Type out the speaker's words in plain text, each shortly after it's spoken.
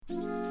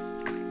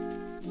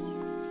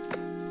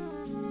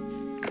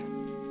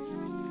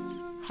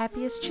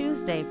Happiest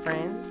Tuesday,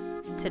 friends.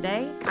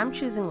 Today, I'm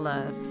choosing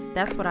love.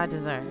 That's what I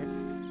deserve.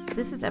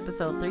 This is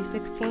episode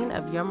 316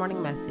 of Your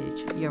Morning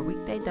Message, your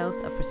weekday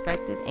dose of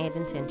perspective and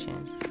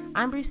intention.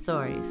 I'm Bree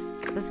Stories.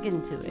 Let's get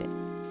into it.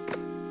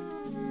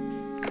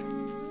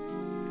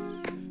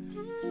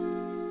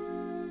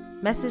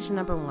 Message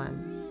number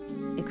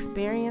 1.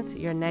 Experience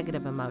your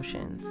negative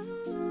emotions.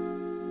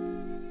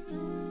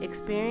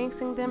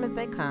 Experiencing them as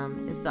they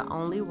come is the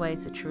only way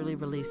to truly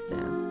release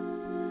them.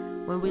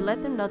 When we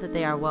let them know that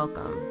they are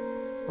welcome,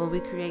 when we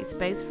create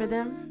space for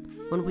them,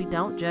 when we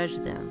don't judge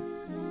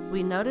them,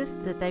 we notice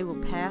that they will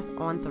pass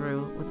on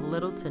through with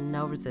little to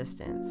no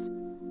resistance.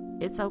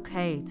 It's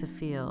okay to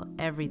feel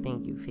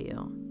everything you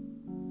feel.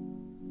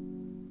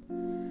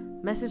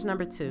 Message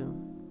number 2.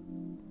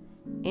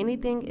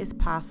 Anything is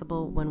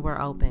possible when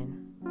we're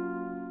open.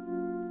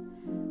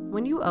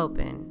 When you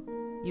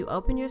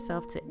open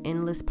yourself to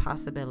endless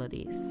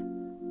possibilities.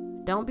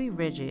 Don't be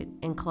rigid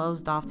and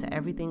closed off to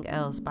everything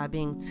else by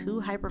being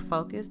too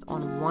hyper-focused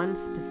on one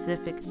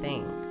specific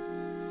thing.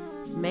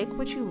 Make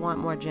what you want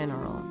more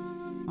general,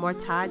 more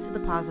tied to the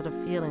positive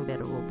feeling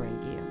that it will bring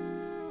you,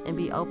 and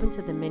be open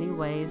to the many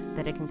ways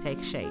that it can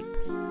take shape.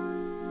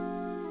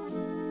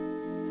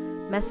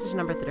 Message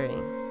number 3.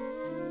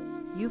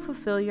 You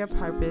fulfill your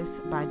purpose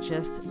by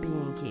just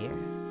being here.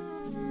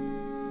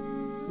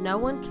 No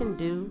one can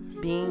do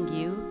being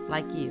you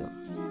like you.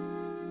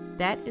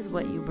 That is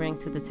what you bring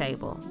to the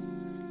table.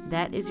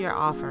 That is your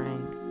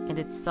offering, and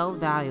it's so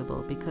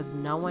valuable because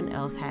no one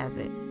else has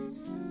it.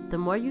 The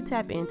more you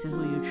tap into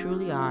who you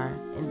truly are,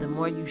 and the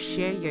more you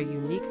share your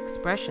unique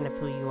expression of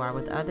who you are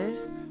with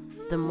others,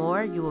 the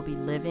more you will be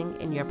living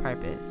in your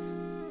purpose.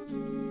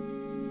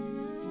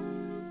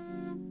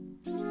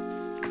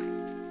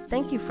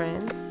 Thank you,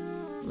 friends.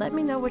 Let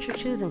me know what you're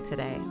choosing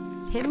today.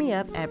 Hit me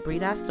up at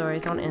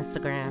Bree.Stories on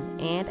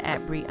Instagram and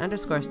at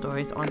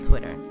Bree_Stories on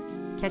Twitter.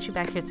 Catch you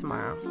back here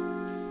tomorrow.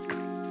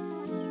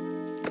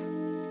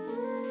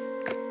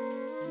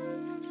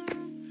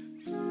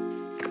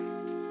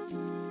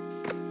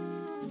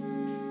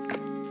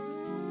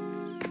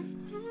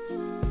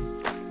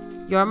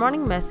 Your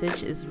Morning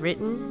Message is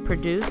written,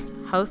 produced,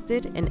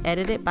 hosted, and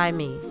edited by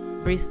me,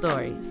 Bree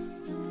Stories.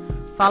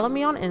 Follow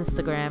me on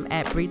Instagram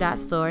at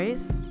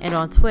Bree.Stories and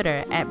on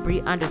Twitter at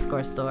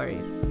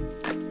Bree_Stories.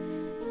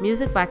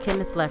 Music by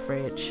Kenneth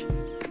Leffridge.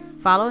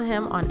 Follow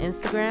him on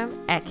Instagram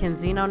at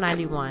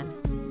Kenzino91.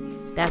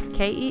 That's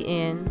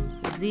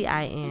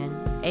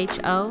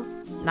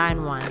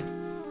KENZINHO91.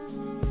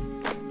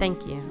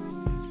 Thank you.